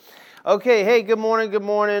Okay, hey, good morning, good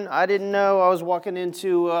morning. I didn't know I was walking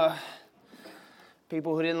into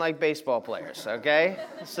people who didn't like baseball players, okay?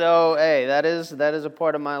 So, hey, that is a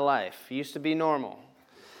part of my life. It used to be normal.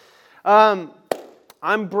 I'm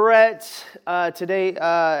Brett. Today,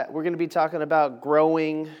 we're going to be talking about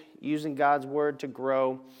growing, using God's Word to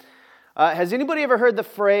grow. Has anybody ever heard the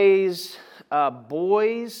phrase,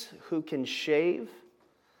 boys who can shave?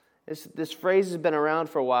 This phrase has been around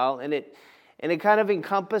for a while, and it kind of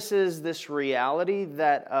encompasses this reality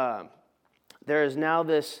that there is now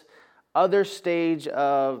this other stage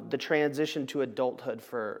of the transition to adulthood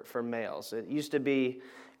for males. It used to be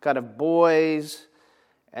kind of boys,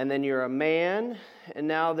 and then you're a man, and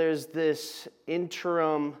now there's this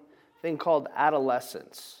interim thing called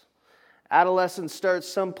adolescence. Adolescence starts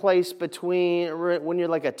someplace between when you're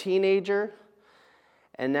like a teenager,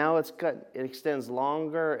 and now it extends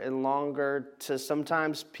longer and longer to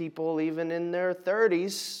sometimes people even in their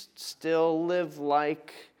 30s still live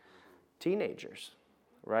like teenagers,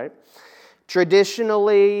 right?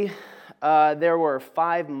 Traditionally, there were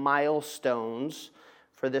 5 milestones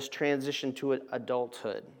for this transition to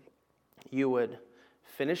adulthood. You would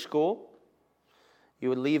finish school, you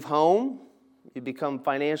would leave home, you'd become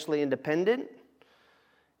financially independent,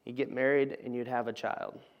 you'd get married, and you'd have a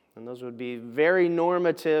child. And those would be very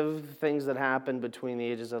normative things that happen between the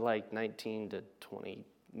ages of like 19 to 20,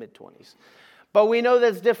 mid-20s. But we know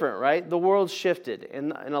that's different, right? The world's shifted,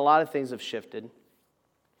 and a lot of things have shifted.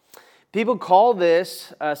 People call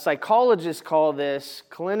this, psychologists call this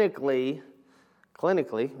clinically,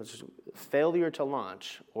 which is failure to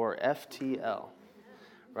launch, or FTL,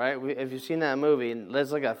 right? If you've seen that movie,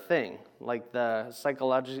 there's like a thing, like the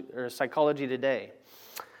Psychology Today.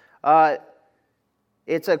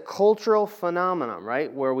 It's a cultural phenomenon,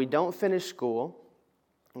 right, where we don't finish school,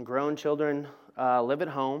 and grown children live at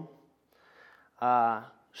home,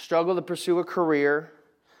 struggle to pursue a career,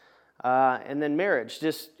 and then marriage,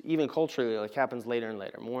 just even culturally, like happens later and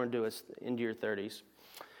later, more into your 30s.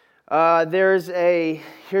 I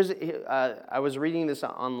was reading this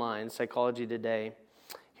online, Psychology Today.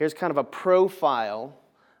 Here's kind of a profile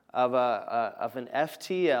of an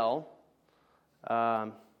FTL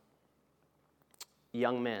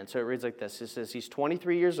young man. So it reads like this. It says he's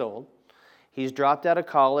 23 years old. He's dropped out of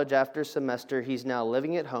college after a semester. He's now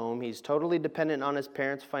living at home. He's totally dependent on his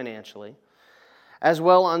parents financially, as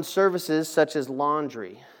well on services such as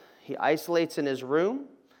laundry. He isolates in his room.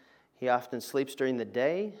 He often sleeps during the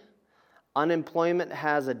day. Unemployment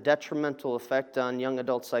has a detrimental effect on young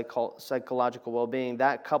adult psychological well-being.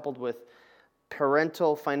 That, coupled with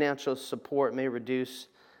parental financial support, may reduce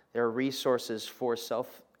their resources for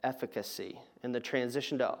self-efficacy. And the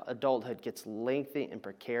transition to adulthood gets lengthy and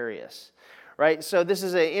precarious, right? So this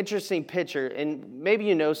is an interesting picture, and maybe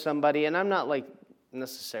you know somebody, and I'm not like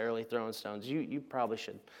necessarily throwing stones. You probably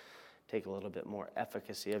should take a little bit more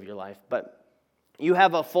efficacy of your life. But you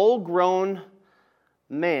have a full-grown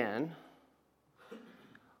man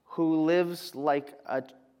who lives like a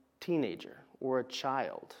teenager or a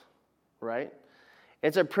child, right?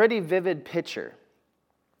 It's a pretty vivid picture.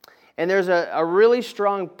 And there's a really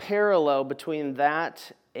strong parallel between that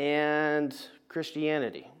and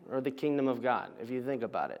Christianity or the kingdom of God, if you think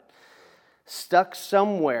about it. Stuck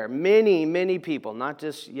somewhere, many people, not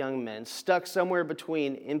just young men, stuck somewhere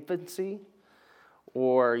between infancy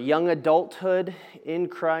or young adulthood in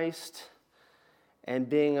Christ and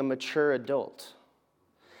being a mature adult.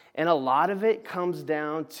 And a lot of it comes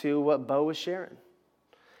down to what Bo was sharing.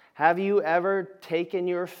 Have you ever taken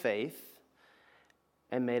your faith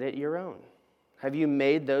and made it your own? Have you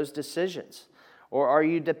made those decisions? Or are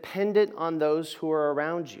you dependent on those who are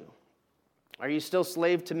around you? Are you still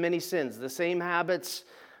slave to many sins, the same habits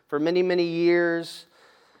for many years?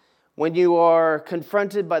 When you are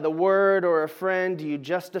confronted by the word or a friend, do you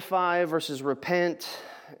justify versus repent?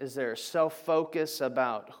 Is there a self-focus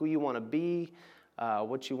about who you want to be,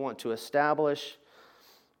 what you want to establish?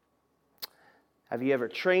 Have you ever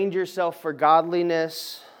trained yourself for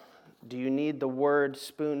godliness? Do you need the word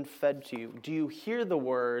spoon-fed to you? Do you hear the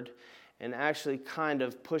word and actually kind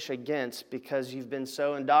of push against because you've been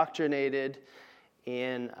so indoctrinated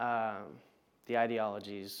in the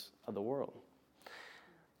ideologies of the world?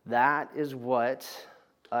 That is what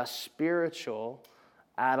a spiritual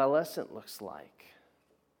adolescent looks like,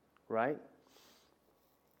 right?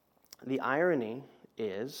 The irony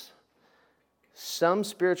is some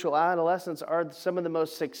spiritual adolescents are some of the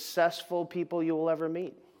most successful people you will ever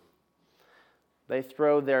meet. They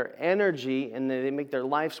throw their energy and they make their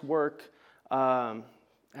life's work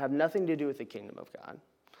have nothing to do with the kingdom of God,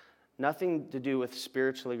 nothing to do with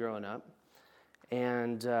spiritually growing up,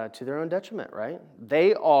 and to their own detriment, right?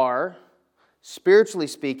 They are, spiritually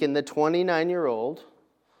speaking, the 29-year-old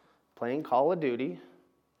playing Call of Duty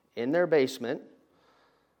in their basement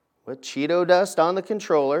with Cheeto dust on the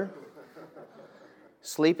controller,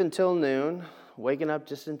 sleeping till noon, waking up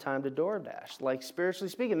just in time to DoorDash. Like, spiritually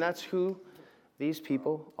speaking, that's who these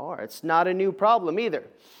people are. It's not a new problem either.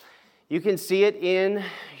 You can see it in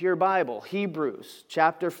your Bible. Hebrews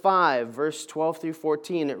chapter 5, verse 12 through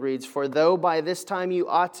 14, it reads, "For though by this time you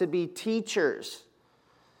ought to be teachers,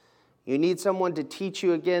 you need someone to teach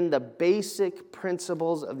you again the basic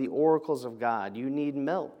principles of the oracles of God. You need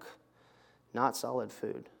milk, not solid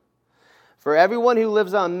food. For everyone who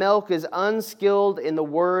lives on milk is unskilled in the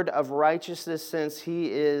word of righteousness, since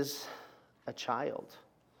he is a child.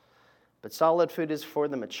 But solid food is for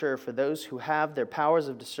the mature, for those who have their powers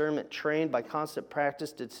of discernment trained by constant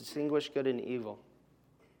practice to distinguish good and evil."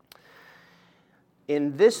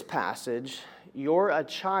 In this passage, you're a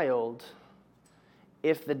child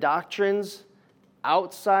if the doctrines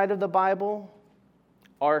outside of the Bible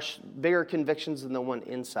are bigger convictions than the one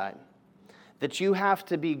inside. That you have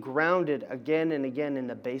to be grounded again and again in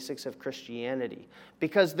the basics of Christianity.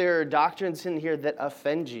 Because there are doctrines in here that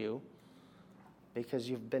offend you because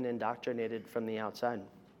you've been indoctrinated from the outside.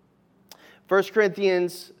 1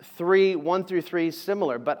 Corinthians 3, 1 through 3 is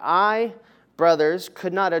similar. "But I, brothers,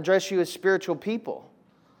 could not address you as spiritual people,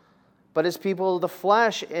 but as people of the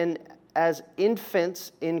flesh and as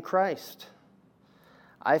infants in Christ.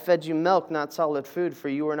 I fed you milk, not solid food, for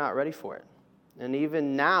you were not ready for it. And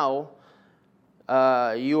even now,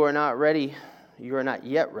 you are not ready. You are not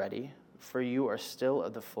yet ready, for you are still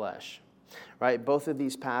of the flesh." Right? Both of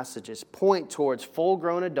these passages point towards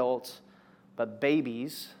full-grown adults, but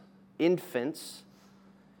babies, infants,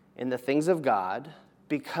 in the things of God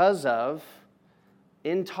because of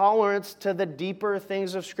intolerance to the deeper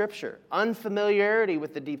things of Scripture, unfamiliarity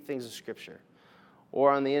with the deep things of Scripture.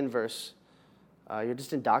 Or on the inverse, you're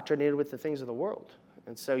just indoctrinated with the things of the world.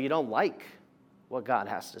 And so you don't like what God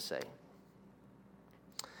has to say.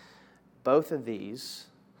 Both of these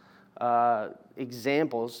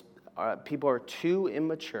examples, people are too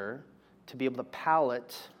immature to be able to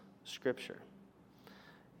palate Scripture.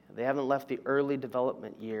 They haven't left the early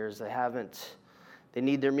development years. They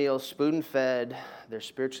need their meals spoon-fed. They're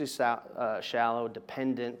spiritually shallow,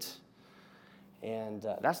 dependent. And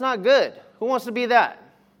that's not good. Who wants to be that?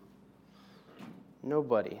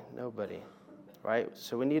 Nobody. Right?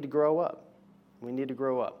 So we need to grow up.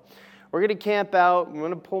 We're going to camp out. I'm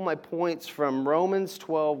going to pull my points from Romans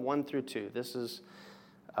 12, 1 through 2. This is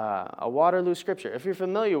a Waterloo scripture. If you're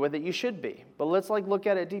familiar with it, you should be. But let's look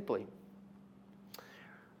at it deeply.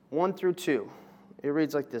 1 through 2. It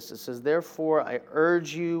reads like this. It says, "Therefore I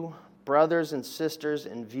urge you, brothers and sisters,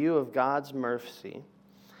 in view of God's mercy,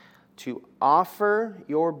 to offer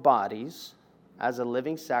your bodies as a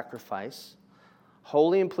living sacrifice,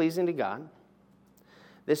 holy and pleasing to God.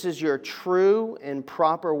 This is your true and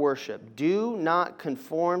proper worship. Do not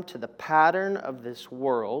conform to the pattern of this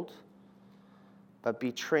world, but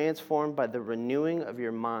be transformed by the renewing of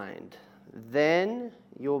your mind. Then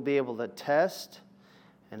you will be able to test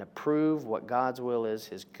and approve what God's will is,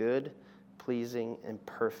 his good, pleasing, and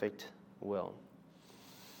perfect will."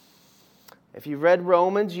 If you've read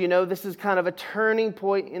Romans, you know this is kind of a turning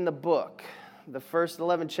point in the book. The first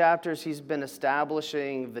 11 chapters, he's been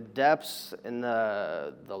establishing the depths and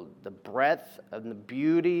the breadth and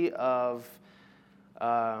the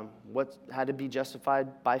what had to be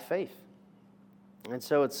justified by faith. And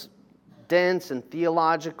so it's dense and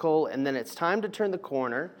theological, and then it's time to turn the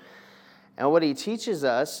corner. And what he teaches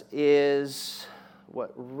us is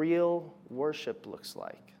what real worship looks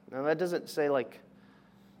like. Now, that doesn't say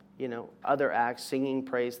other acts, singing,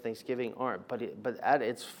 praise, thanksgiving aren't. But at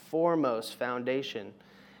its foremost foundation,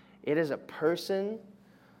 it is a person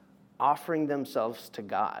offering themselves to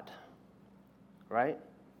God, right?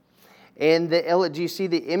 And do you see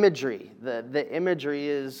the imagery? The imagery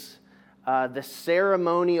is the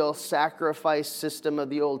ceremonial sacrifice system of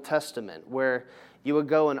the Old Testament, where you would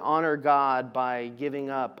go and honor God by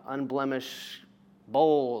giving up unblemished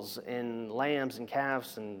bulls and lambs and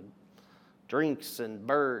calves and drinks and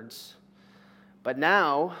birds. But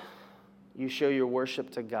now you show your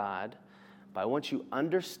worship to God by, once you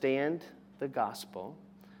understand the gospel,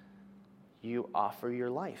 you offer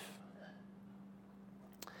your life.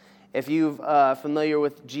 If you're familiar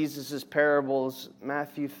with Jesus' parables,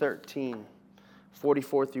 Matthew 13,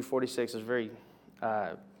 44 through 46 is very,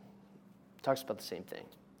 talks about the same thing,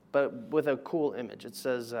 but with a cool image. It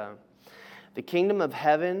says, "The kingdom of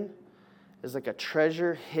heaven is like a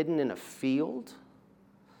treasure hidden in a field.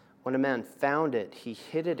 When a man found it, he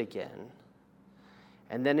hid it again.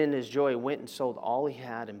 And then in his joy, went and sold all he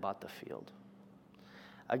had and bought the field.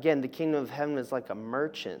 Again, the kingdom of heaven is like a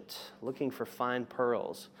merchant looking for fine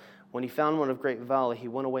pearls. When he found one of great value, he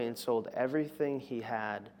went away and sold everything he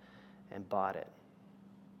had and bought it.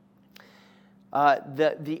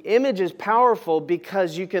 The image is powerful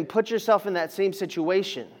because you can put yourself in that same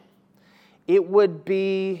situation. It would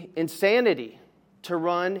be insanity to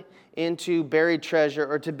run into buried treasure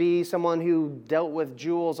or to be someone who dealt with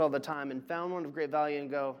jewels all the time and found one of great value and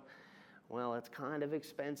go, well, it's kind of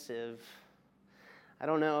expensive. I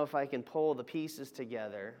don't know if I can pull the pieces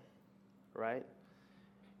together, right?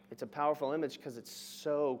 It's a powerful image because it's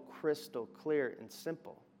so crystal clear and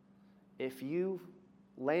simple. If you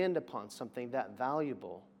land upon something that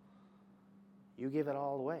valuable, you give it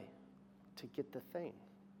all away to get the thing.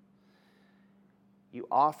 You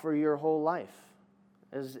offer your whole life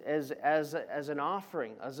as an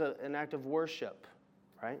offering, as an act of worship,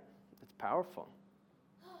 right? It's powerful.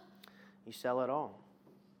 You sell it all.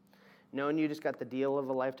 Knowing you just got the deal of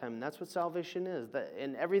a lifetime. And that's what salvation is.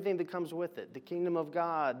 And everything that comes with it. The kingdom of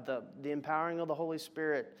God, the empowering of the Holy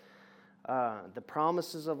Spirit, the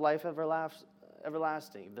promises of life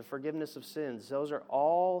everlasting, the forgiveness of sins. Those are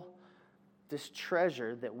all this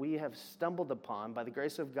treasure that we have stumbled upon. By the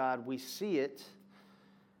grace of God, we see it.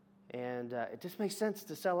 And it just makes sense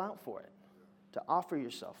to sell out for it. To offer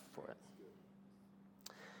yourself for it.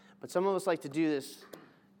 But some of us like to do this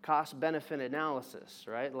cost-benefit analysis,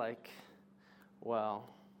 right? Like, well,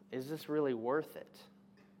 is this really worth it?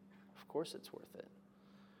 Of course it's worth it,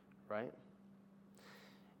 right?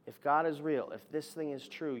 If God is real, if this thing is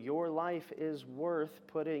true, your life is worth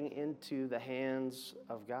putting into the hands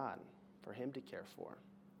of God for Him to care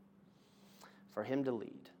for Him to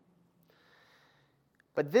lead.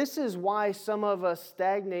 But this is why some of us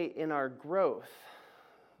stagnate in our growth,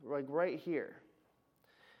 like right here.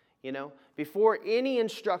 You know, before any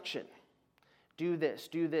instruction, do this,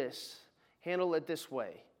 handle it this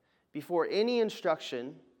way. Before any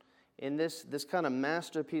instruction in this kind of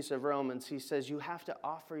masterpiece of Romans, he says you have to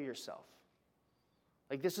offer yourself.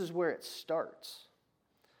 Like this is where it starts,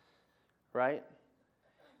 right?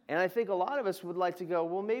 And I think a lot of us would like to go,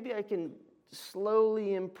 well, maybe I can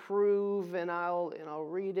slowly improve and I'll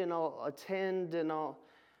read and I'll attend and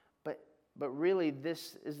but really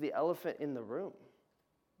this is the elephant in the room.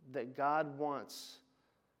 That God wants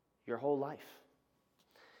your whole life.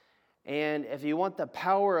 And if you want the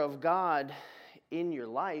power of God in your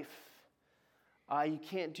life, you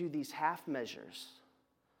can't do these half measures.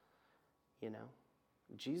 You know,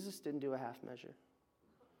 Jesus didn't do a half measure.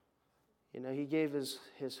 You know, he gave his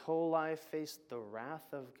whole life, faced the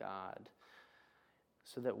wrath of God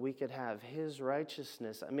so that we could have his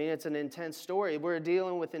righteousness. I mean, it's an intense story. We're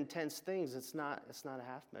dealing with intense things. It's not a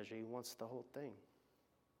half measure. He wants the whole thing.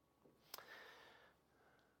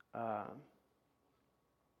 And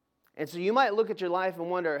so you might look at your life and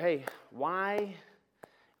wonder, hey, why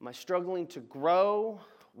am I struggling to grow?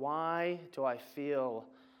 Why do I feel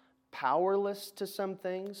powerless to some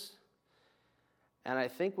things? And I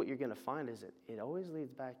think what you're going to find is it always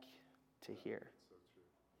leads back to here. So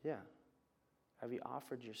true. Yeah. Have you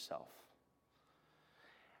offered yourself?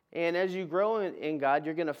 And as you grow in God,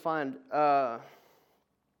 you're going to find,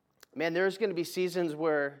 there's going to be seasons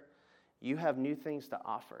where you have new things to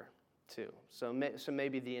offer, too. So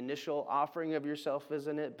maybe the initial offering of yourself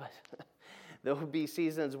isn't it, but there will be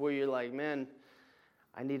seasons where you're like, man,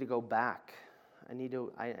 I need to go back. I need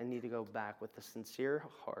to go back with a sincere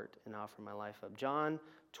heart and offer my life up. John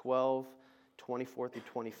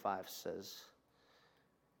 12:24-25 says,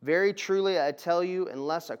 "Very truly I tell you,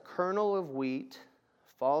 unless a kernel of wheat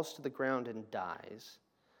falls to the ground and dies,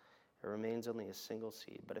 it remains only a single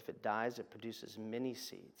seed. But if it dies, it produces many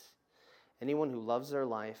seeds. Anyone who loves their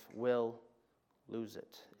life will lose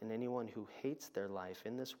it, and anyone who hates their life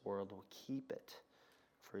in this world will keep it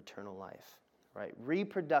for eternal life." Right?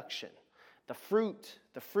 Reproduction, the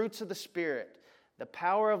fruits of the Spirit, the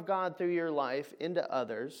power of God through your life into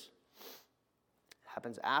others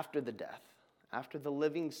happens after the death, after the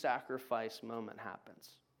living sacrifice moment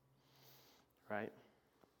happens. Right?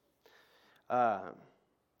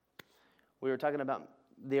 We were talking about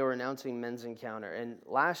they were announcing Men's Encounter. And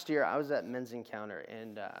last year, I was at Men's Encounter.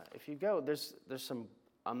 And if you go, there's some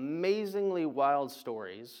amazingly wild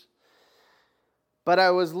stories. But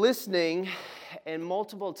I was listening, and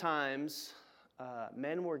multiple times,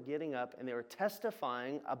 men were getting up, and they were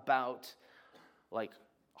testifying about, like,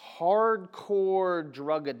 hardcore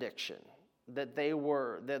drug addiction that they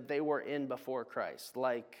were in before Christ.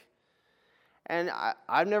 Like, and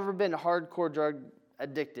I've never been hardcore drug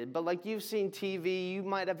addicted, but like you've seen TV, you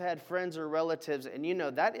might have had friends or relatives, and you know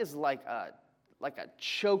that is like like a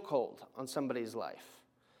chokehold on somebody's life.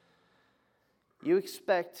 You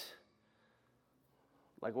expect,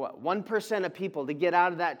 like what, 1% of people to get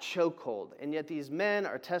out of that chokehold, and yet these men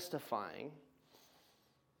are testifying.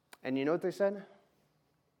 And you know what they said?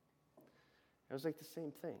 It was like the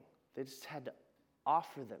same thing. They just had to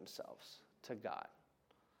offer themselves to God.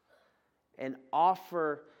 And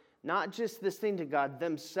offer not just this thing to God,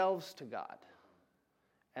 themselves to God.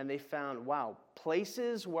 And they found, wow,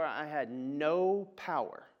 places where I had no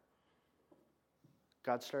power,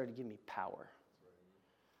 God started to give me power.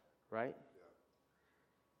 Right?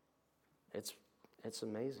 It's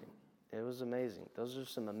amazing. It was amazing. Those are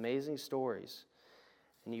some amazing stories.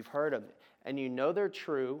 And you've heard them. And you know they're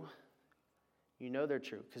true. You know they're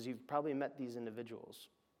true because you've probably met these individuals.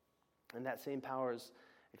 And that same power is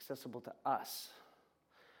accessible to us.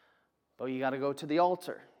 But you got to go to the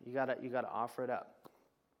altar. You got to offer it up.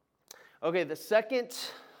 Okay, the second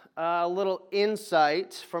little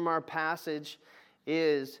insight from our passage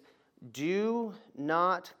is, do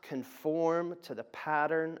not conform to the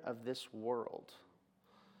pattern of this world.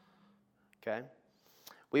 Okay?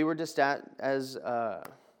 We were just at, as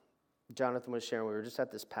Jonathan was sharing, we were just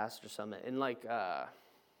at this pastor summit. And there's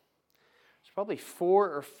probably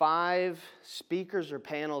 4 or 5 speakers or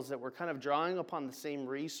panels that were kind of drawing upon the same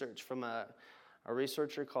research from a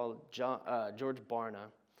researcher called George Barna.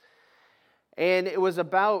 And it was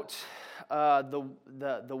about the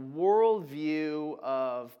worldview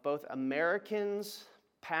of both Americans,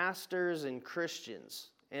 pastors, and Christians.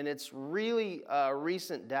 And it's really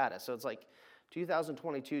recent data. So it's like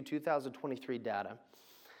 2022, 2023 data.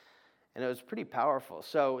 And it was pretty powerful.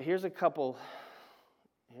 So here's a couple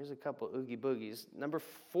oogie boogies. Number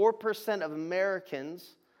 4% of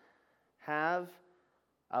Americans have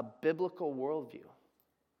a biblical worldview.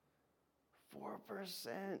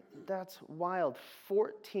 4%. That's wild.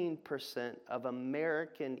 14% of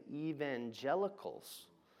American evangelicals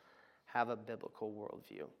have a biblical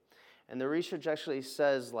worldview. And the research actually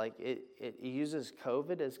says it uses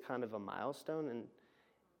COVID as kind of a milestone. And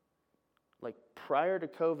prior to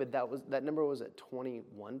COVID, that number was at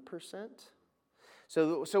 21%.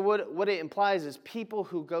 So what it implies is people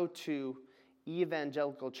who go to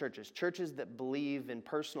evangelical churches that believe in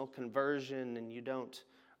personal conversion and you don't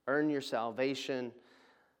earn your salvation,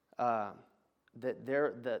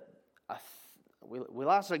 we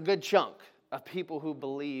lost a good chunk of people who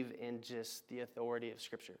believe in just the authority of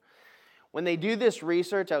Scripture. When they do this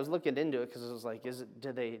research, I was looking into it because it was like,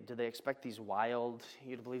 do they expect you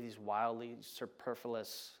to believe these wildly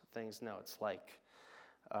superfluous things? No, it's like,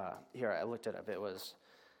 here, I looked it up. It was,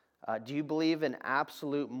 do you believe in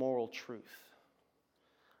absolute moral truth?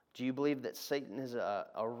 Do you believe that Satan is a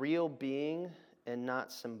real being and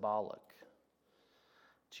not symbolic?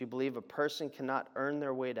 Do you believe a person cannot earn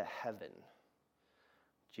their way to heaven?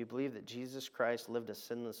 Do you believe that Jesus Christ lived a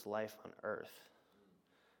sinless life on earth?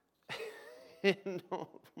 And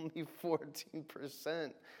only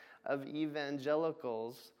 14% of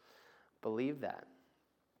evangelicals believe that.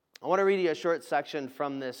 I want to read you a short section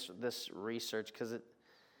from this research because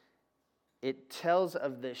it tells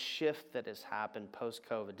of the shift that has happened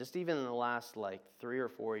post-COVID, just even in the last 3 or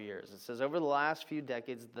 4 years. It says, over the last few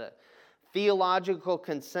decades, the theological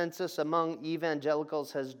consensus among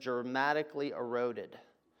evangelicals has dramatically eroded.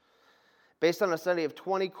 Based on a study of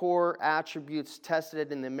 20 core attributes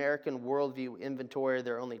tested in the American Worldview Inventory,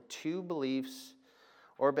 there are only 2 beliefs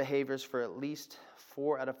or behaviors for at least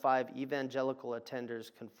 4 out of 5 evangelical attenders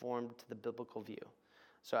conformed to the biblical view.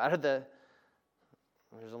 So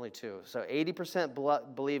there's only 2. So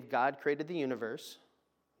 80% believe God created the universe.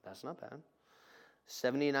 That's not bad.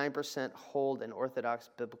 79% hold an orthodox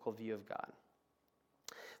biblical view of God.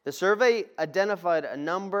 The survey identified a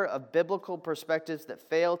number of biblical perspectives that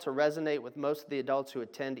fail to resonate with most of the adults who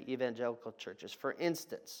attend evangelical churches. For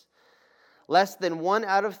instance, less than 1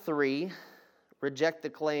 out of 3 reject the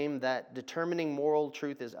claim that determining moral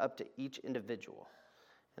truth is up to each individual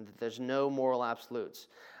and that there's no moral absolutes.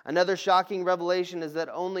 Another shocking revelation is that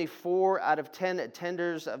only 4 out of 10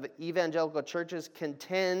 attenders of evangelical churches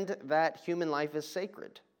contend that human life is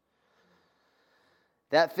sacred.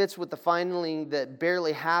 That fits with the finding that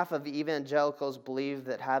barely half of evangelicals believe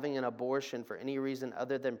that having an abortion for any reason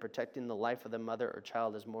other than protecting the life of the mother or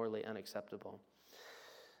child is morally unacceptable.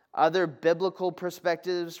 Other biblical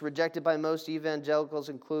perspectives rejected by most evangelicals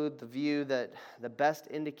include the view that the best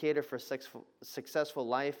indicator for successful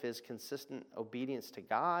life is consistent obedience to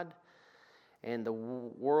God, and the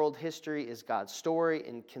world history is God's story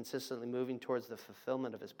in consistently moving towards the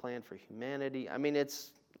fulfillment of His plan for humanity. I mean,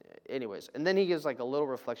 anyways. And then he gives a little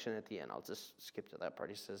reflection at the end. I'll just skip to that part.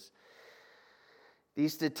 He says,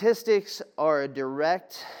 These statistics are a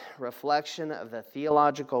direct reflection of the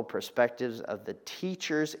theological perspectives of the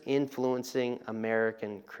teachers influencing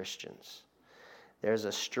American Christians. There's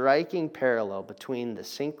a striking parallel between the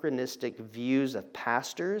synchronistic views of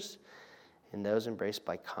pastors and those embraced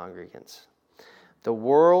by congregants. The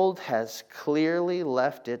world has clearly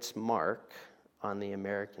left its mark on the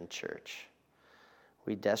American church.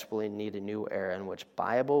 We desperately need a new era in which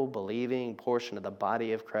Bible-believing portion of the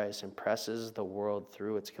body of Christ impresses the world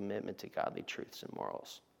through its commitment to godly truths and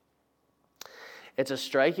morals. It's a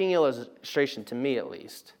striking illustration, to me at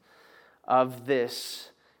least, of this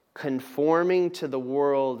conforming to the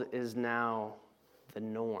world is now the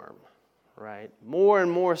norm, right? More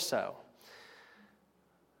and more so,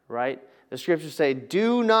 right? The scriptures say,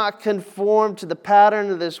 do not conform to the pattern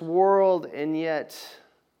of this world, and yet,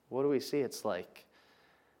 what do we see? It's like,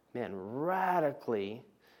 man, radically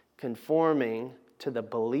conforming to the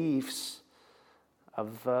beliefs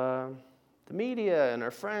of the media and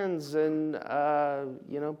our friends and,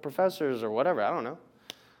 professors or whatever. I don't know.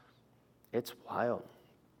 It's wild.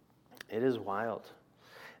 It is wild.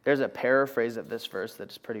 There's a paraphrase of this verse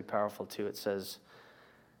that is pretty powerful too. It says,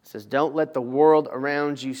 don't let the world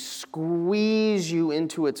around you squeeze you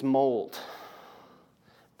into its mold,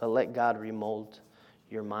 but let God remold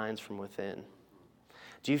your minds from within.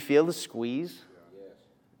 Do you feel the squeeze? Yes.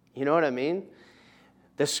 You know what I mean?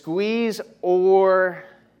 The squeeze, or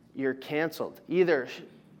you're canceled. Either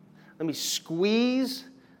let me squeeze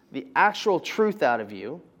the actual truth out of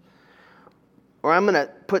you, or I'm going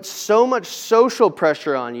to put so much social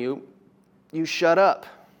pressure on you, you shut up.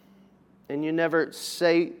 And you never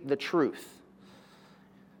say the truth.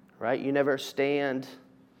 Right? You never stand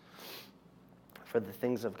for the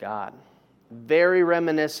things of God. Very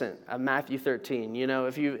reminiscent of Matthew 13. You know,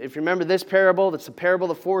 if you remember this parable, that's the parable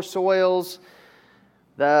of the four soils.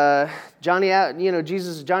 Jesus Johnny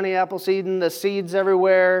Appleseed and the seeds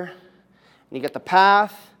everywhere. And you got the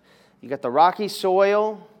path, you got the rocky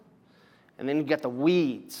soil, and then you got the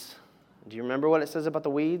weeds. Do you remember what it says about the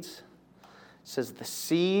weeds? It says the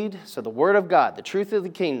seed, so the word of God, the truth of the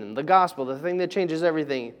kingdom, the gospel, the thing that changes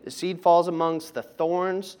everything. The seed falls amongst the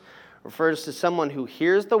thorns, refers to someone who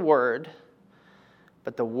hears the word,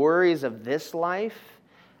 but the worries of this life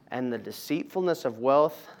and the deceitfulness of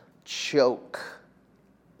wealth choke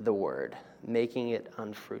the word, making it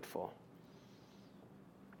unfruitful.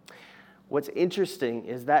 What's interesting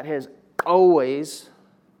is that has always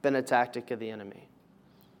been a tactic of the enemy.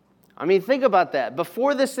 I mean, think about that.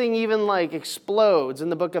 Before this thing even explodes in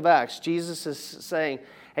the book of Acts, Jesus is saying,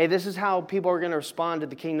 hey, this is how people are going to respond to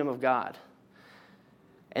the kingdom of God.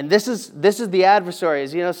 And this is the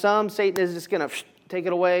adversaries. You know, some Satan is just going to take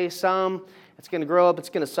it away. Some it's going to grow up, it's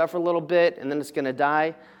going to suffer a little bit, and then it's going to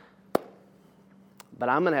die. But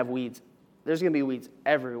I'm going to have weeds. There's going to be weeds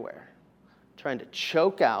everywhere, trying to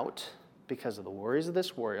choke out because of the worries of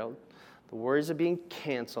this world, the worries of being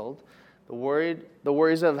canceled, the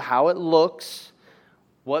worries of how it looks,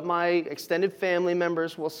 what my extended family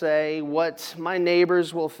members will say, what my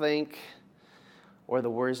neighbors will think, or the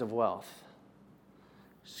worries of wealth.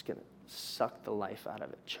 It's just going to suck the life out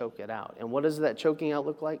of it, choke it out. And what does that choking out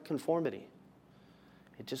look like? Conformity.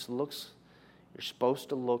 It just looks, you're supposed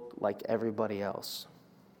to look like everybody else.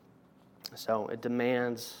 So it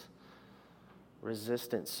demands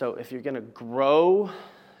resistance. So if you're going to grow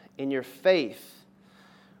in your faith,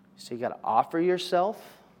 so you got to offer yourself,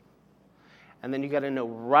 and then you got to know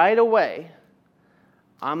right away,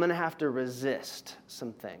 I'm going to have to resist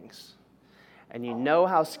some things. And you know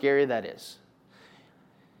how scary that is.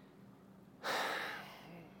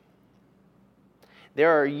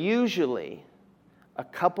 There are usually a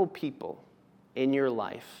couple people in your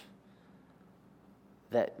life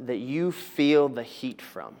that you feel the heat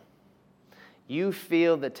from. You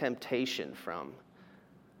feel the temptation from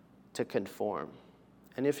to conform.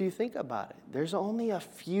 And if you think about it, there's only a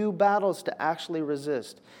few battles to actually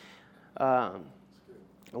resist. What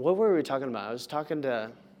were we talking about? I was talking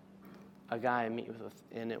to a guy I meet with,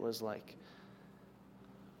 and it was like,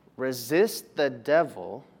 resist the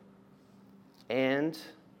devil, and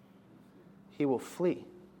he will flee.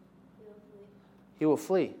 He will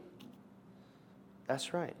flee.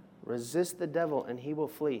 That's right. Resist the devil, and he will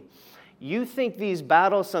flee. You think these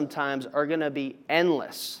battles sometimes are going to be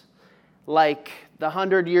endless, like the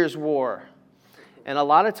 100 Years' War. And a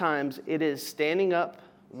lot of times it is standing up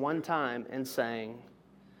one time and saying,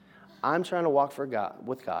 I'm trying to walk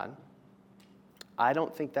with God. I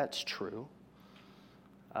don't think that's true.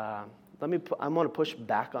 I want to push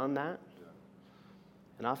back on that.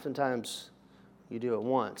 And oftentimes you do it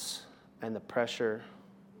once and the pressure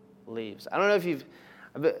leaves. I don't know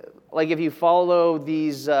if like if you follow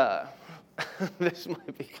these, this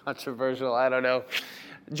might be controversial, I don't know.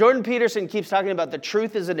 Jordan Peterson keeps talking about the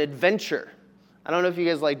truth is an adventure. I don't know if you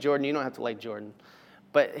guys like Jordan. You don't have to like Jordan.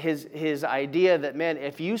 But his idea that, man,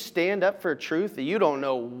 if you stand up for truth, you don't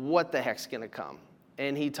know what the heck's going to come.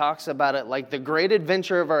 And he talks about it like the great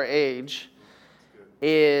adventure of our age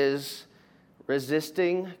is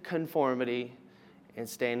resisting conformity and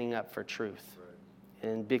standing up for truth. Right.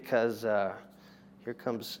 And because here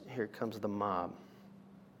comes the mob.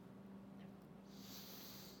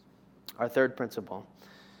 Our third principle.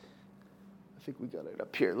 I think we got it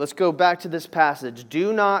up here. Let's go back to this passage.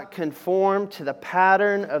 Do not conform to the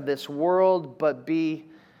pattern of this world, but be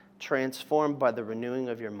transformed by the renewing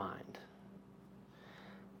of your mind.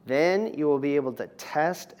 Then you will be able to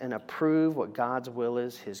test and approve what God's will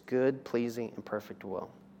is, his good, pleasing, and perfect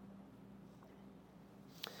will.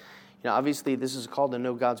 You know, obviously, this is called to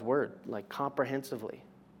know God's word, like comprehensively,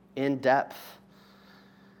 in depth,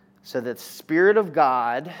 so that the Spirit of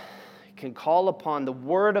God can call upon the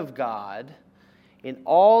Word of God in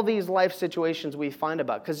all these life situations we find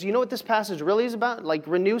about. Because you know what this passage really is about? Like,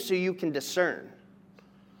 renew so you can discern.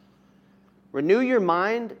 Renew your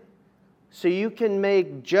mind so you can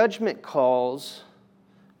make judgment calls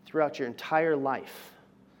throughout your entire life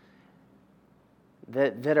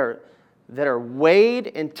that are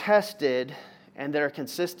weighed and tested and that are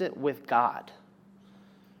consistent with God.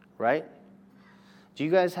 Right? Do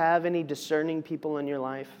you guys have any discerning people in your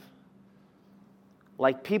life?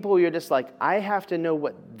 Like people you're just like, I have to know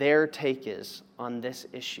what their take is on this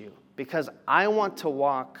issue because I want to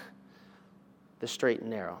walk the straight and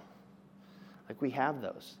narrow. Like we have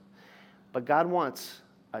those. But God wants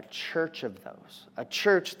a church of those. A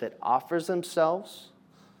church that offers themselves.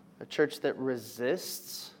 A church that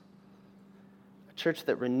resists. A church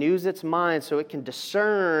that renews its mind so it can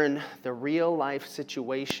discern the real life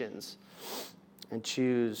situations and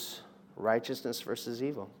choose righteousness versus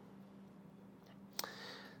evil.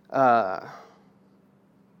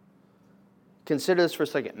 Consider this for a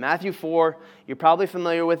second. Matthew 4, you're probably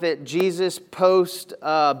familiar with it. Jesus post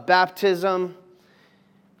baptism,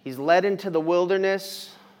 he's led into the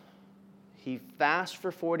wilderness. He fasts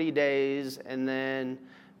for 40 days, and then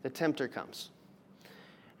the tempter comes.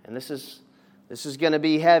 And this is going to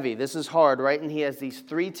be heavy. This is hard, right? And he has these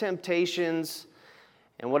 3 temptations.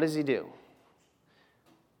 And what does he do?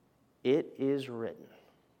 It is written.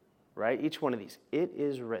 Right? Each one of these. It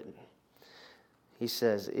is written. He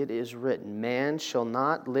says, it is written, man shall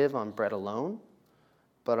not live on bread alone,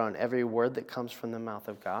 but on every word that comes from the mouth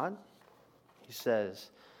of God. He says,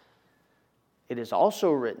 it is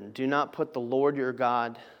also written, do not put the Lord your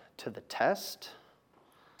God to the test.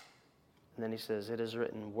 And then he says, it is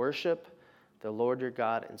written, worship the Lord your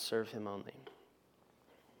God and serve him only.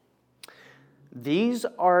 These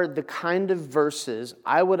are the kind of verses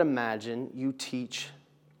I would imagine you teach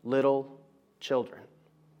little children.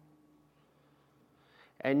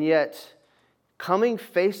 And yet, coming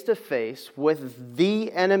face to face with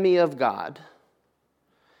the enemy of God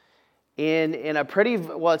in a pretty,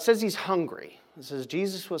 well, it says he's hungry. It says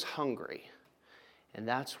Jesus was hungry. And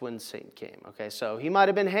that's when Satan came. Okay, so he might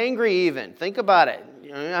have been hangry even. Think about it.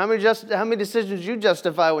 You know, how many decisions you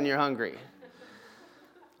justify when you're hungry?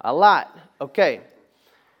 A lot. Okay.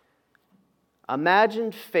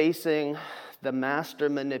 Imagine facing the master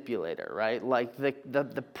manipulator, right? Like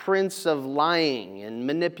the prince of lying and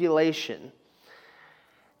manipulation.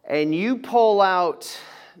 And you pull out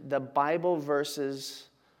the Bible verses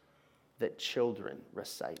that children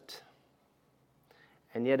recite.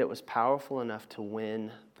 And yet it was powerful enough to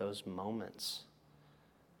win those moments.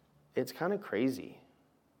 It's kind of crazy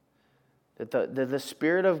that the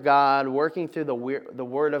Spirit of God working through the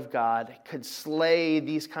Word of God could slay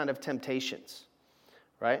these kind of temptations,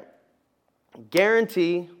 right?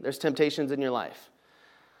 Guarantee there's temptations in your life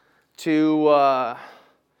to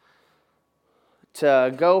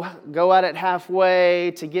go at it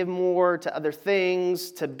halfway, to give more to other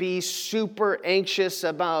things, to be super anxious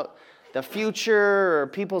about the future or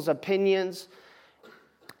people's opinions.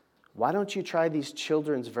 Why don't you try these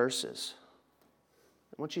children's verses?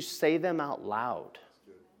 Why don't you say them out loud?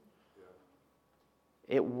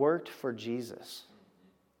 It worked for Jesus.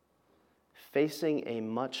 Facing a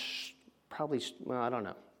much, probably, well, I don't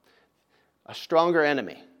know, a stronger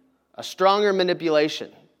enemy, a stronger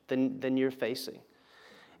manipulation than you're facing.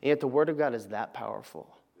 And yet the Word of God is that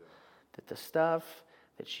powerful that the stuff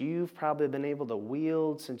that you've probably been able to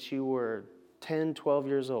wield since you were 10, 12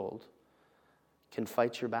 years old can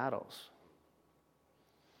fight your battles.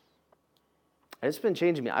 And it's been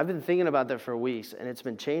changing me. I've been thinking about that for weeks, and it's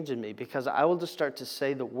been changing me because I will just start to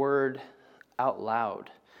say the word out loud.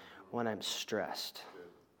 when I'm stressed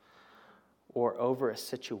or over a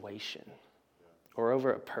situation or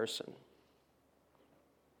over a person.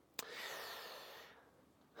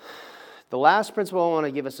 The last principle I want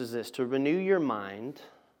to give us is this. To renew your mind,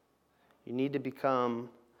 you need to become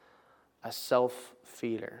a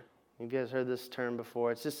self-feeder. You guys heard this term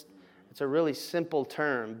before? It's a really simple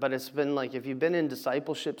term, but it's been like, if you've been in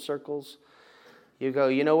discipleship circles, you go,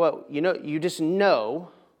 you know what? You just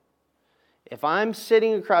know, if I'm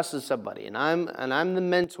sitting across from somebody and I'm the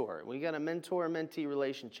mentor, we got a mentor-mentee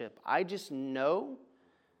relationship, I just know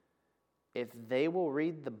if they will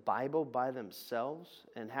read the Bible by themselves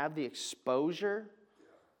and have the exposure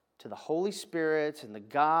to the Holy Spirit and the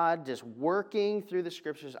God just working through the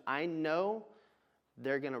Scriptures, I know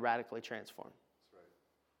they're going to radically transform.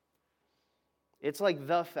 It's like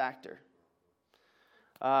the factor.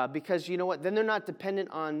 Because you know what? Then they're not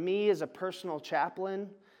dependent on me as a personal chaplain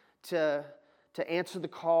to answer the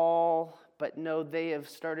call, but no, they have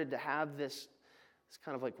started to have this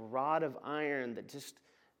kind of like rod of iron that just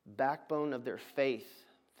backbone of their faith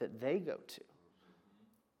that they go to.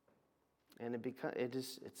 And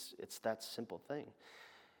it's that simple thing.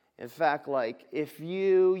 In fact, like if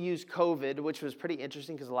you use COVID, which was pretty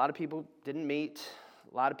interesting because a lot of people didn't meet,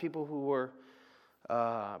 a lot of people who were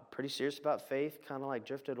pretty serious about faith kind of like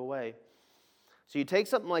drifted away. So you take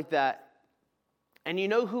something like that, and you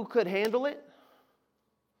know who could handle it?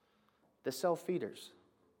 The self-feeders.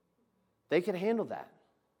 They could handle that.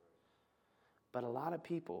 But a lot of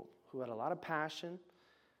people who had a lot of passion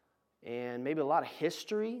and maybe a lot of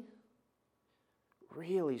history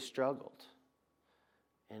really struggled.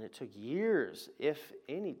 And it took years, if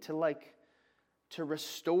any, to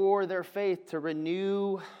restore their faith, to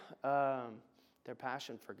renew their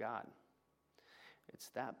passion for God. It's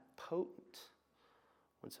that potent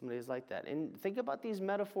when somebody is like that. And think about these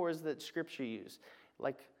metaphors that Scripture use.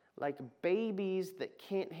 Like babies that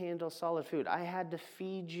can't handle solid food. I had to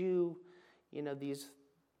feed you,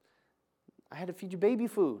 I had to feed you baby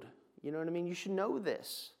food. You know what I mean? You should know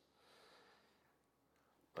this.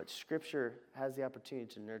 But Scripture has the opportunity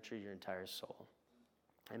to nurture your entire soul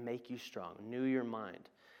and make you strong, renew your mind.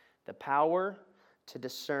 The power to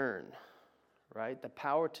discern, right? The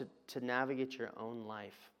power to navigate your own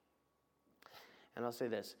life. And I'll say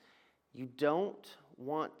this. You don't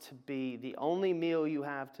want to be, the only meal you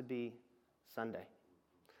have to be Sunday.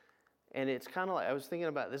 And it's kind of like, I was thinking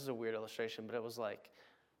about, this is a weird illustration, but it was like,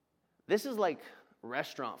 this is like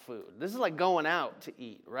restaurant food. This is like going out to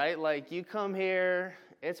eat, right? Like you come here,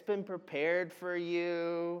 it's been prepared for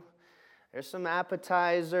you. There's some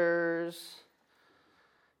appetizers.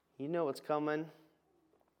 You know what's coming.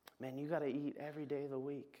 Man, you got to eat every day of the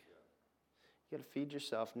week. You got to feed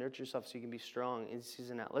yourself, nurture yourself so you can be strong in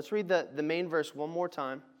season out. Let's read the main verse one more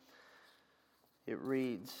time. It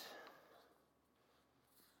reads,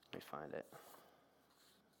 let me find it.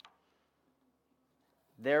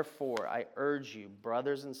 Therefore, I urge you,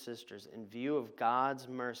 brothers and sisters, in view of God's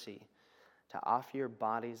mercy, to offer your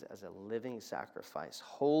bodies as a living sacrifice,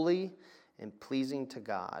 holy and pleasing to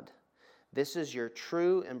God. This is your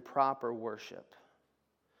true and proper worship.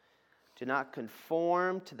 Do not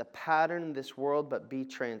conform to the pattern of this world, but be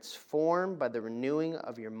transformed by the renewing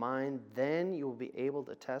of your mind. Then you will be able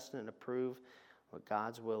to test and approve what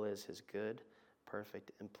God's will is, His good,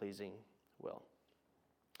 perfect, and pleasing will.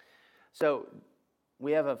 So,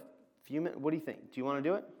 we have a few minutes. What do you think? Do you want to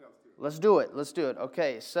do it? Let's do it. Let's do it.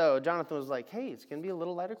 Okay, so Jonathan was like, hey, it's going to be a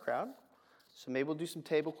little lighter crowd. So maybe we'll do some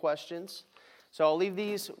table questions. So I'll leave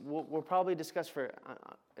these. We'll probably discuss for,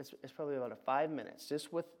 it's probably about 5 minutes,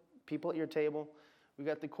 just with people at your table. We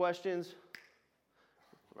got the questions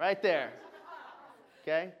right there.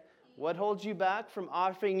 Okay? What holds you back from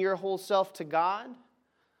offering your whole self to God?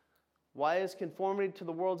 Why is conformity to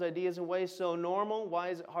the world's ideas and ways so normal? Why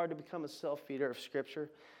is it hard to become a self-feeder of Scripture?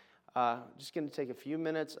 Just going to take a few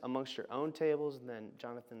minutes amongst your own tables, and then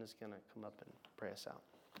Jonathan is going to come up and pray us out.